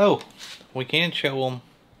 Oh, we can show them.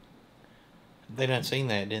 They done seen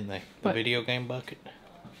that, didn't they? The What? video game bucket.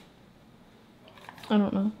 I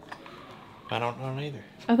don't know. I don't know neither.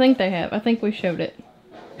 I think they have. I think we showed it.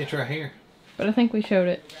 It's right here. But I think we showed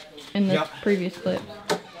it in the Yep. previous clips.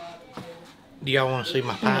 Do y'all want to see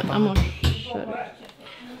my I'm python? gonna shut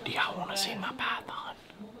it. Do y'all want to see my python?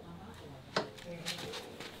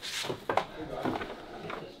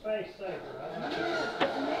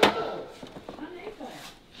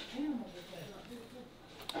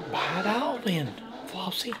 Buy it all then,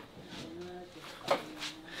 Flossie.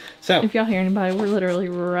 So, If y'all hear anybody, we're literally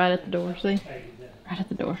right at the door. See? Right at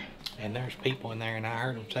the door. and there's people in there, and I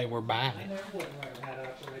heard them say we're buying it.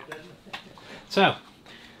 So,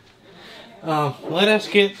 let us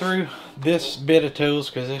get through this bit of tools,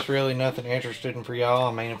 because it's really nothing interesting for y'all.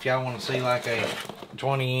 I mean, if y'all want to see like a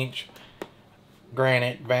 20-inch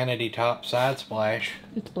granite vanity top side splash,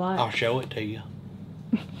 It's black. I'll show it to you.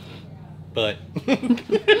 But,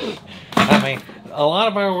 I mean, a lot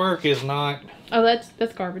of our work is not, Oh,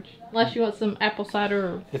 that's garbage. Unless you want some apple cider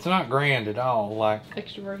or it's not grand at all. Like,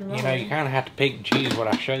 extra virgin you olive know, oil. you kind of have to pick and choose what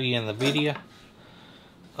I show you in the video.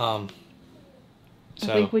 I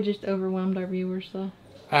So think we just overwhelmed our viewers, though.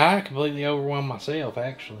 I completely overwhelmed myself,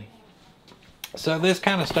 actually. So this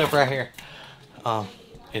kind of stuff right here,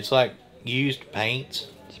 it's like used paints.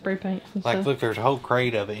 Spray paints and Like, stuff. look, there's a whole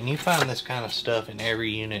crate of it, and you find this kind of stuff in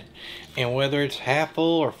every unit. And whether it's half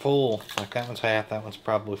full or full, like that one's half, that one's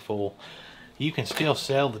probably full, you can still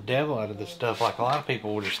sell the devil out of this stuff. Like, a lot of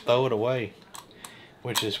people will just throw it away,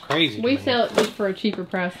 which is crazy to We me. sell it just for a cheaper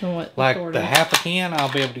price than what Like store the does. half a can,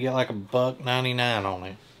 I'll be able to get like $1.99 on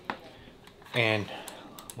it, and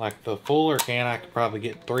like the fuller can, I could probably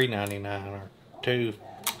get $3.99 or $2.99.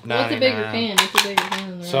 Well, it's a bigger can. It's a bigger can.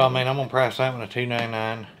 than So that. I mean, I'm gonna price that one at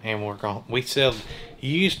 $2.99, and we sell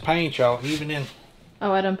used paint, y'all. Even in,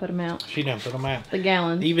 Oh, I done put them out. she done put them out. The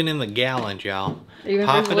gallons. Even in the gallons, y'all. Even if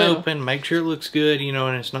Pop it's it little. open, make sure it looks good, you know,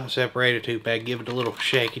 and it's not separated too bad. Give it a little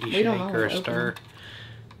shakety We shake don't or a always open stir.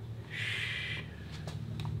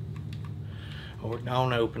 Or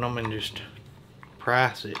don't open them and just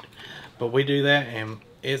price it. But we do that, and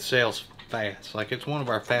it sells fast. Like, it's one of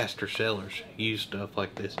our faster sellers. Use stuff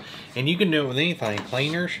like this. And you can do it with anything.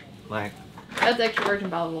 Cleaners, like... That's extra virgin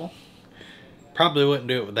bottle. Probably wouldn't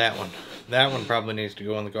do it with that one. That one probably needs to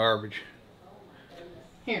go in the garbage.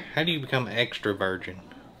 Here. How do you become extra virgin?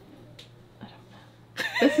 I don't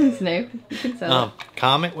know. This one's new. You can sell it.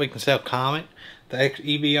 Comet, we can sell Comet. The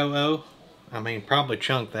EVOO. I mean, probably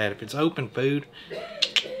chunk that. If it's open food,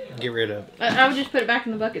 get rid of it. I would just put it back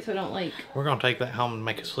in the bucket so it don't leak. We're going to take that home and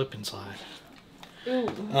make a slip and slide. Ooh. You're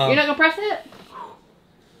not going to press it?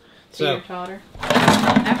 So,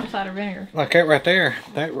 apple cider vinegar. Like that right there.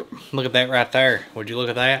 Look at that right there. Would you look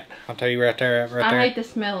at that? I'll tell you right there. I hate the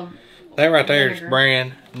smell of that right there is vinegar.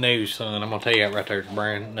 brand new, son. I'm going to tell you that right there is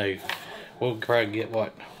brand new. We'll probably get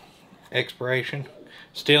what? Expiration?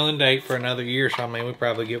 Still in date for another year, so I mean, we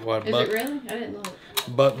probably get what? Is it really? I didn't know.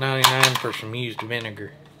 $1.99 for some used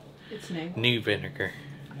vinegar. It's new. New vinegar.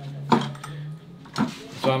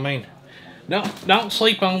 So I mean, don't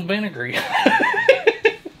sleep on vinegar.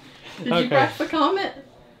 Did you press the comment?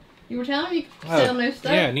 You were telling me you could sell new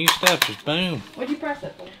stuff? Yeah, new stuff, just boom. What'd you press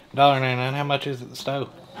it for? $1.99. How much is it at the stove?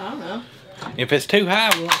 I don't know. If it's too high,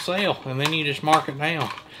 it won't sell, and then you just mark it down.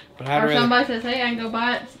 But or somebody says, hey, I can go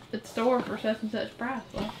buy it at the store for such and such price.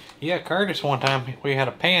 Well, yeah, Curtis, one time, we had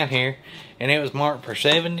a pan here, and it was marked for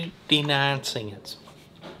 79 cents.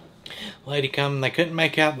 Lady come, they couldn't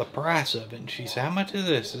make out the price of it, and she said, how much is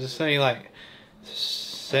this? Does it say like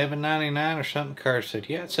 $7.99 or something? Curtis said,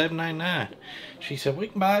 yeah, it's $7.99. She said, we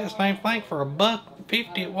can buy the same thing for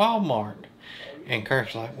 $1.50 at Walmart. And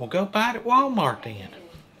Curtis was like, well, go buy it at Walmart then.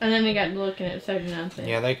 And then they got looking at 79 cents.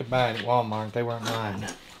 Yeah, they could buy it at Walmart. They weren't lying.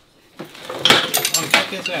 Check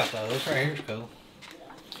this out, though. This right here is cool.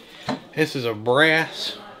 This is a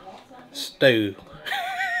brass stew.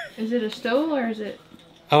 Is it a stool or is it?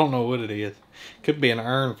 I don't know what it is. Could be an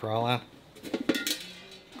urn for all I know.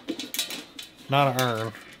 Not an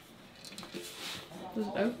urn. Does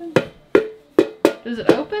it open? Does it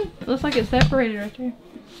open? It looks like it's separated right there.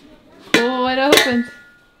 Oh, it opens.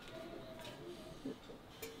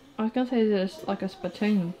 I was gonna say it's like a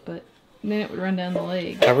spittoon, but then it would run down the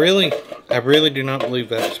leg. I really do not believe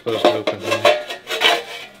that's supposed to open.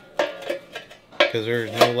 Because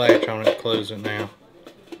there's no latch on it to close it now.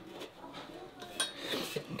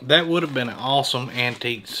 That would have been an awesome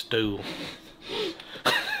antique stool.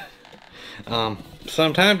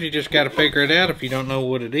 Sometimes you just got to figure it out if you don't know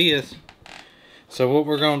what it is. So what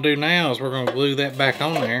we're going to do now is we're going to glue that back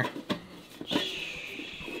on there.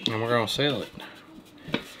 And we're going to sell it.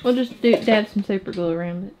 We'll just dab some super glue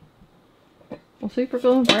around it. Will super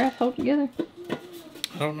glue and brass hold together?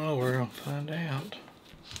 I don't know. We're going to find out.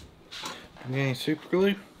 You got any super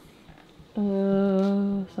glue?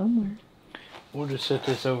 Somewhere. We'll just set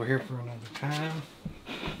this over here for another time.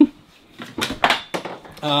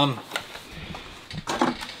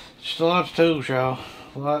 Just a lot of tools, y'all.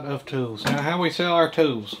 A lot of tools. Now, how we sell our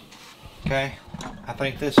tools, okay? I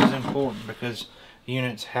think this is important because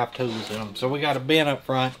units have tools in them. So we got a bin up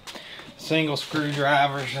front, single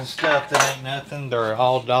screwdrivers and stuff that ain't nothing. They're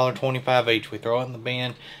all $1.25 each. We throw it in the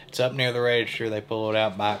bin. It's up near the register. They pull it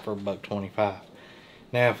out, buy it for $1.25.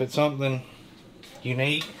 Now, if it's something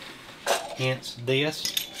unique, hence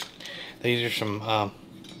this, these are some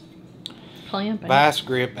vice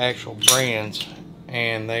grip actual brands,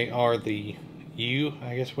 and they are the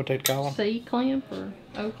I guess what they'd call them. C clamp or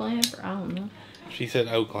O clamp or I don't know. She said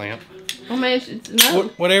O clamp. Well, man, it's no.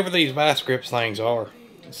 Whatever these vice grips things are.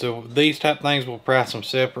 So these type things we'll price them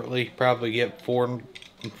separately. Probably get $3.99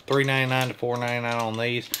 to $4.99 on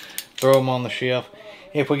these. Throw them on the shelf.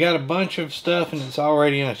 If we got a bunch of stuff and it's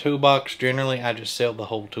already in a toolbox, generally I just sell the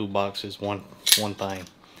whole toolbox as one thing.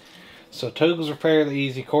 So tools are fairly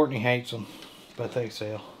easy. Courtney hates them, but they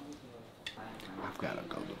sell. I've got to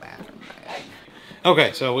go to the bathroom.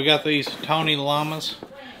 Okay, so we got these Tony Llamas.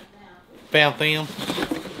 Found them.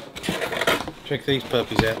 Check these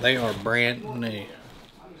puppies out. They are brand new.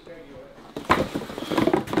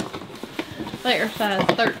 They are size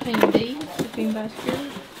 13D, if anybody's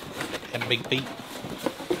curious. And big feet.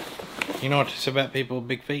 You know what to say about people with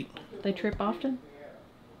big feet? They trip often?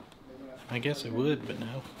 I guess they would, but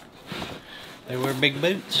no. They wear big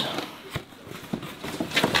boots.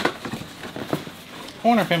 I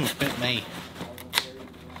wonder if him would fit me.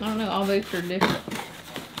 I don't know, all boots are different.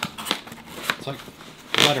 It's like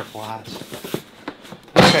butterflies.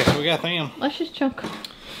 Okay, so we got them. Let's just chunk.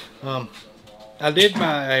 I did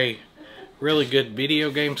buy a really good video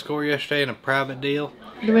game score yesterday in a private deal.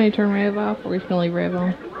 Do we need to turn Rev off, or we can leave Rev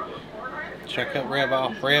on? Check up Rev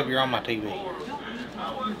off. Rev, you're on my TV.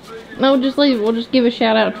 No, just leave it. We'll just give a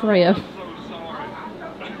shout out to Rev.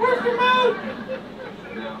 Where's the remote?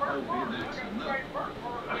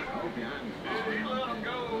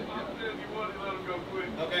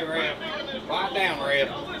 Okay, Red. Quiet down, Red.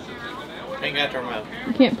 Ain't got the remote.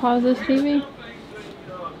 You can't pause this TV?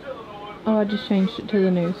 Oh, I just changed it to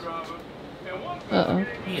the news. Uh-oh.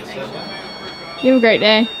 He is so loud. You have a great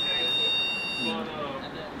day.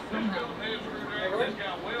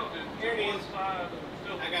 Here it is. I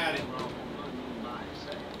got it.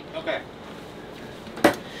 Okay.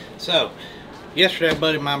 So, yesterday a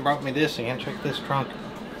buddy of mine brought me this in. Check this trunk.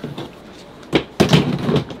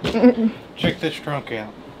 Check this trunk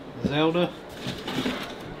out. Zelda,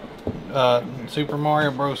 Super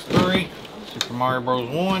Mario Bros. 3, Super Mario Bros.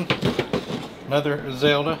 1, another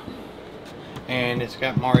Zelda, and it's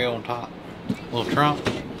got Mario on top. Little trunk.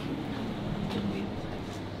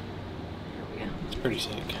 It's pretty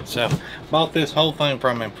sick. So, bought this whole thing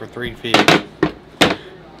from him for $350.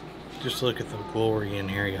 Just look at the glory in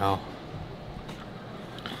here, y'all.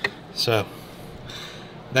 So,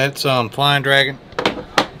 that's Flying Dragon,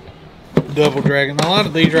 Double Dragon. A lot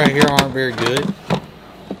of these right here aren't very good.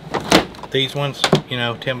 These ones, you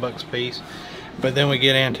know, 10 bucks a piece. But then we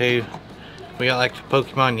get into, we got like the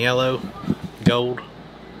Pokemon Yellow, Gold,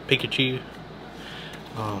 Pikachu.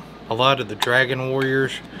 A lot of the Dragon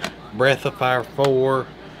Warriors, Breath of Fire 4,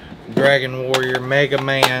 Dragon Warrior, Mega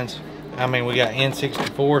Mans. I mean, we got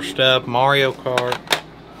N64 stuff, Mario Kart,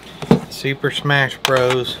 Super Smash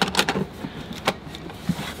Bros,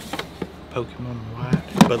 Pokemon White.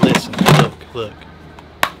 But listen, look.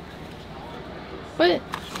 But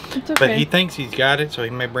it's okay. But he thinks he's got it, so he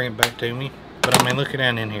may bring it back to me. But I mean, look it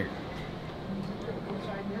down in here.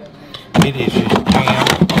 It is just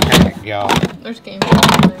jam-packed, y'all. There's Game Boy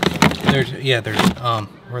Advance. There's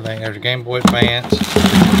a Game Boy Advance.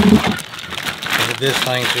 This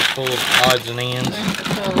thing's just full of odds and ends.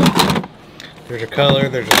 There's a color.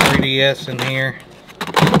 There's a 3DS in here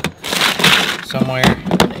somewhere.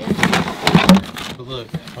 But look,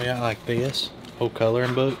 we got like this whole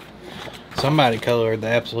coloring book. Somebody colored the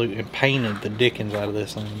absolute and painted the dickens out of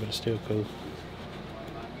this thing, but it's still cool.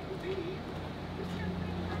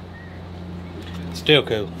 Still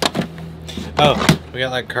cool. Oh, we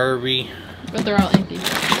got like Kirby. But they're all empty.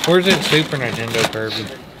 Where's that Super Nintendo Kirby?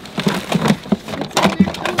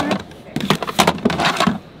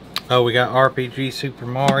 Oh, we got RPG Super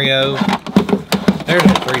Mario. There's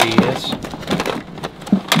a 3DS.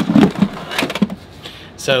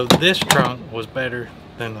 So this trunk was better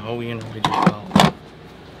than the whole unit we just bought,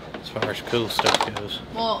 as far as cool stuff goes.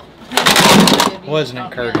 Well, wasn't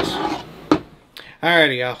it, Curtis?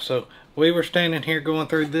 Alrighty, y'all. So we were standing here going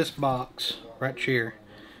through this box right here,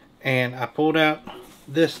 and I pulled out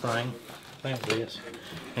this thing. I think this.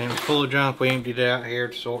 And it was full of junk. We emptied it out here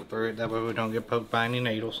to sort through it. That way we don't get poked by any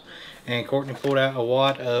needles. And Courtney pulled out a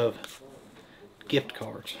wad of gift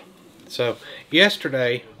cards. So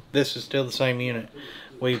yesterday, this is still the same unit.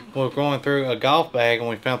 We were going through a golf bag and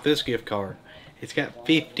we found this gift card. It's got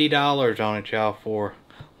 $50 on it, y'all, for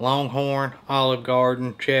Longhorn, Olive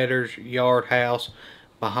Garden, Cheddar's, Yard House,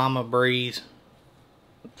 Bahama Breeze.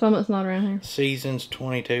 Some that's not around here. Seasons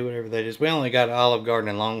 22, whatever that is. We only got Olive Garden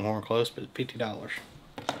and Longhorn close, but it's $50.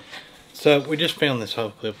 So we just filmed this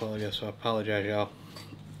whole clip while ago, so I apologize, y'all.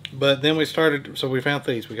 But then we started, so we found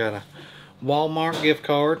these. We got a Walmart gift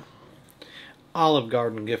card, Olive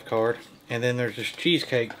Garden gift card, and then there's this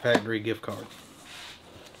Cheesecake Factory gift card.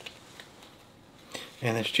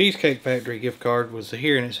 And this Cheesecake Factory gift card was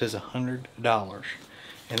here, and it says $100.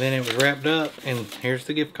 And then it was wrapped up, and here's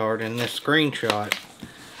the gift card, and this screenshot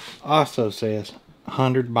also says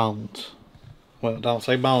 100 bones. Well, it don't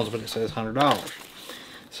say bones, but it says $100.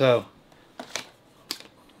 So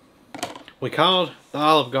we called the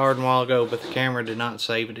Olive Garden a while ago, but the camera did not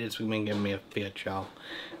save it. It's been giving me a fit, y'all.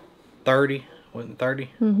 30, wasn't 30?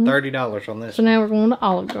 $30 on this. So now we're going to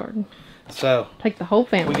Olive Garden. So take the whole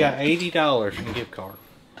family. We got $80 in gift card.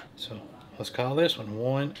 So let's call this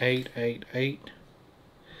one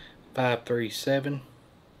 1-888-537-5503.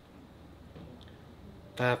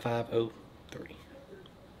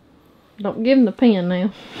 Don't give them the pen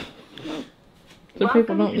now. So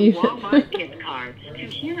people don't use it. Walmart gift cards. To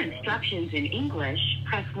hear instructions in English,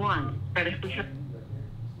 press 1.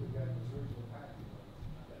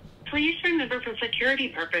 Please remember, for security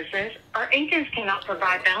purposes, our agents cannot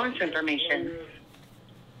provide balance information.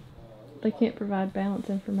 They can't provide balance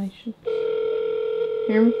information.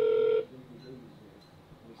 Hear me?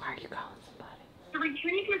 Why are you calling somebody? To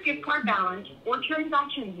retrieve your gift card balance or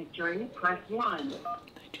transaction history, press 1.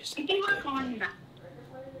 If you are calling back.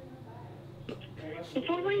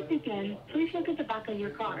 Before we begin, please look at the back of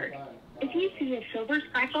your card. If you see a silver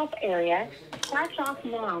scratch-off area, scratch off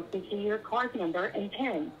now to see your card number and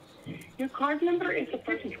PIN. Your card number, if the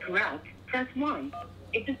first is correct, press 1.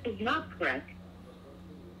 If this is not correct,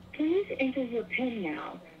 please enter your PIN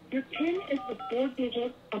now. Your PIN is the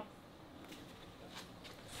 4-digit.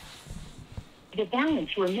 The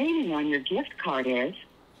balance remaining on your gift card is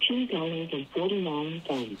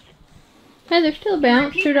 $2.49. Hey, there's still a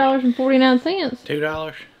balance. $2.49.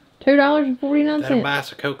 $2. $2.49. That'll buy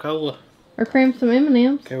us a Coca-Cola. Or cram some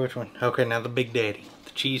M&M's. Okay, which one? Okay, now the Big Daddy.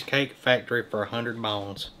 The Cheesecake Factory for 100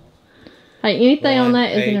 bones. Hey, anything on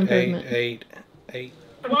that is an improvement. 8.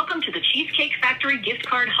 Welcome to the Cheesecake Factory gift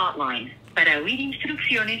card hotline. Para oír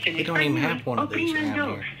instrucciones en We don't even have one of these around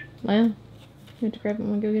here. Well, you have to grab it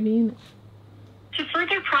when we go get a unit. To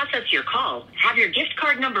further process your call, have your gift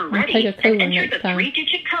card number I'll ready take a and cooler enter next the time.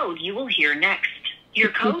 3-digit code you will hear next. Your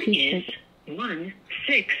It's a code is cheesecake.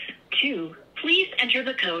 162. Please enter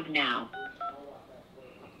the code now.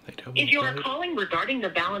 They told me If you are to. calling regarding the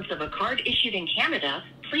balance of a card issued in Canada,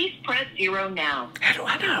 please press 0 now. How do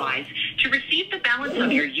I know? Otherwise, to receive the balance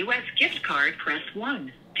of your U.S. gift card, press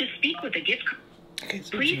 1. To speak with a gift card,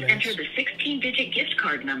 please enter the 16-digit gift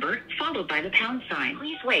card number, followed by the pound sign.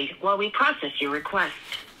 Please wait while we process your request.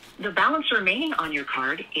 The balance remaining on your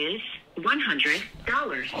card is $100.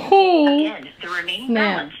 Oh, Again, the remaining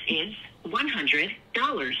snap. balance is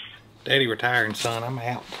 $100. Daddy retiring, son. I'm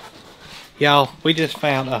out. Y'all, we just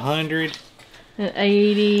found $100,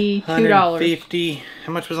 $82. $150.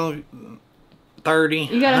 How much was on 30?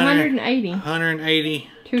 You got 180. 180.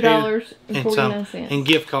 $2.49. In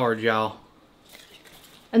gift cards, y'all.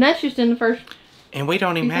 And that's just in the first. And we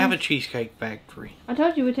don't even have a Cheesecake Factory. I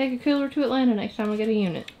told you we'd take a cooler to Atlanta next time we get a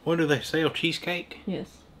unit. What do they sell? Cheesecake? Yes.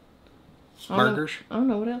 I don't know- Burgers? I don't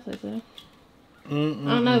know what else they sell. I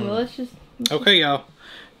don't know, but let's just. Okay, y'all.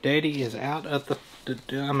 Daddy is out of the.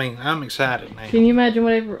 I mean, I'm excited now. Can you imagine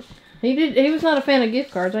whatever he did? He was not a fan of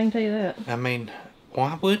gift cards. I can tell you that. I mean,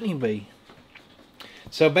 why wouldn't he be?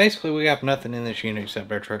 So basically, we got nothing in this unit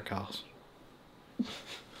except our truck costs.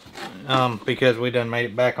 Because we done made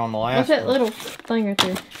it back on the last What's that one. little thing right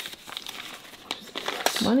there?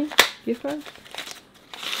 Money? Gift cards?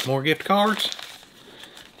 More gift cards?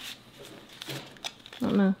 I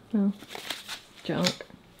don't know. No. Junk.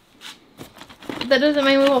 But that doesn't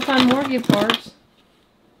mean we won't find more gift cards.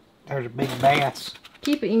 There's a big bass.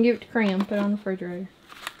 Keep it and give it to Cram. Put it on the refrigerator.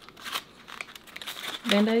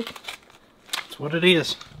 Band-Aid? That's what it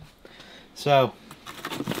is. So,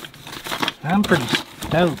 I'm pretty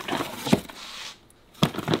stoked.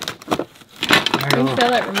 You can sell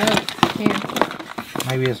that remote. Here.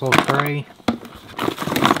 Maybe this little tray.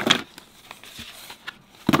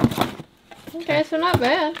 Okay, so not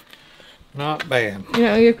bad. Not bad. You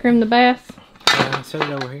know, you Cram the bass. Set it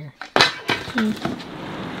over here.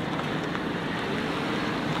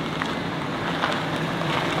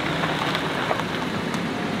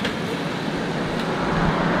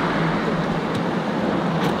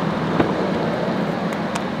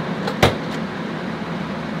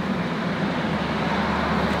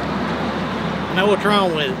 I know what's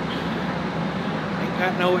wrong with it. Ain't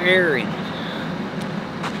got no air in it.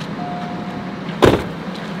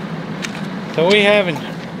 So we having,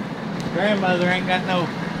 grandmother ain't got no,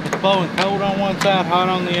 it's blowing cold on one side, hot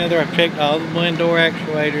on the other. I've checked all the blend door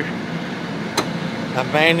actuators. I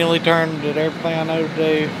manually turned it, everything I know to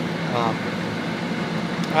do.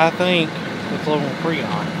 I think it's a little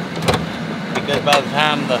Freon. Because by the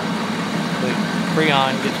time the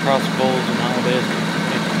Freon gets across the bulls and all this,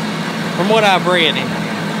 from what I've read anyway.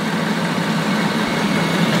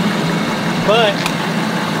 But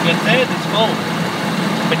it says it's full.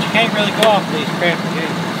 But you can't really go off these crappy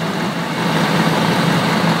gates.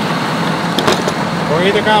 We're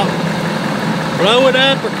either gonna blow it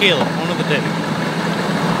up or kill it, one of the two.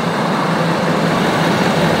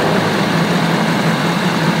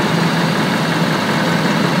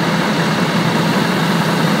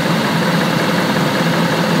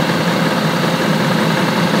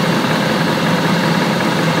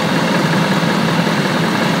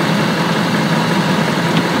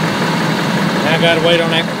 I gotta wait on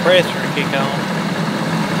that compressor to kick on.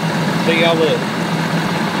 See y'all look.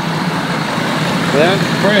 That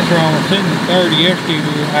compressor on was sitting at 30.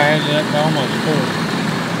 Yesterday I had it up to almost 40.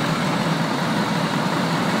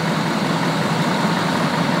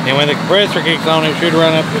 And when the compressor kicks on, it should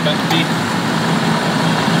run up to about 50.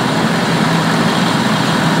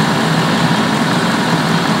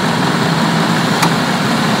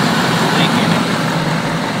 Leak in it.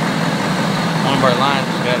 One of our lines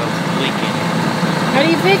has got a leak in it. How do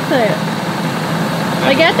you fix that?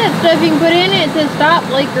 They got that stuff you can put in it. It says stop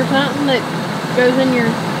leak or something that goes in your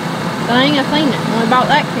But I ain't got seen it. I only bought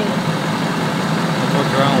that can.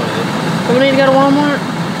 What's wrong with it? So we need to go to Walmart?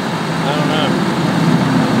 I don't know.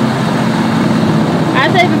 I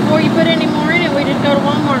say before you put any more in it, we just go to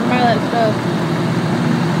Walmart and buy that stuff.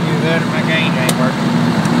 Either that or my gauge ain't working.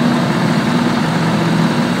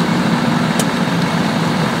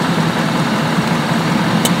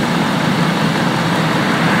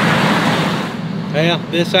 Well,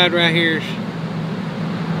 this side right here is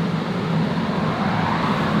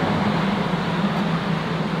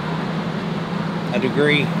a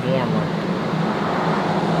degree warmer.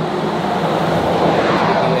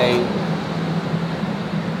 58.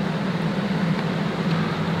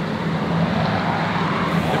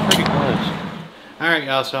 They're pretty close. Alright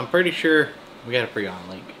y'all, so I'm pretty sure we got a pre-on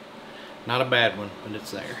leak. Not a bad one, but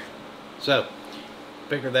it's there. So,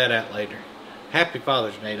 figure that out later. Happy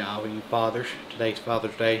Father's Day to all of you fathers. Today's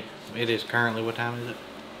Father's Day. It is currently, what time is it?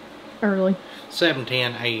 Early.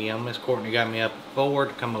 7:10 a.m. Miss Courtney got me up at 4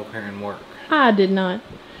 to come over here and work. I did not.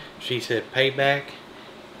 She said payback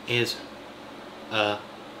is, so,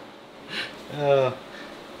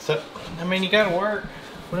 I mean, you gotta work.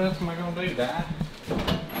 What else am I gonna do, Di?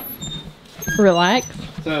 Relax.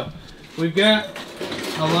 So, we've got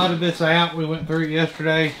a lot of this out. We went through it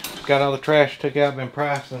yesterday. Got all the trash took out, been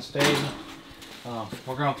priced and steady.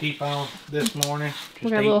 We're gonna keep on this morning. We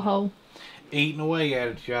got a little hole. Eating away at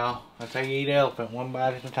it, y'all. That's how you eat elephant, one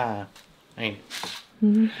bite at a time. Ain't it?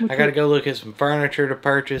 Mm-hmm. I gotta go look at some furniture to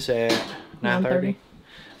purchase at 9:30.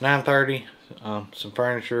 9:30. Some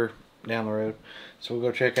furniture down the road. So we'll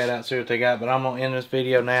go check that out, see what they got. But I'm gonna end this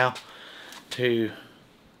video now to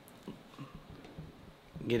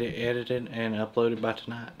get it edited and uploaded by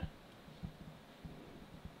tonight.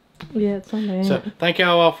 Yeah, it's Sunday. So thank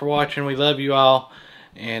y'all all for watching. We love you all,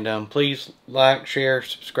 and please like, share,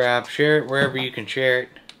 subscribe, share it wherever you can share it.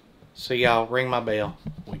 See y'all. Ring my bell.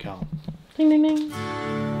 We call. Ding ding ding.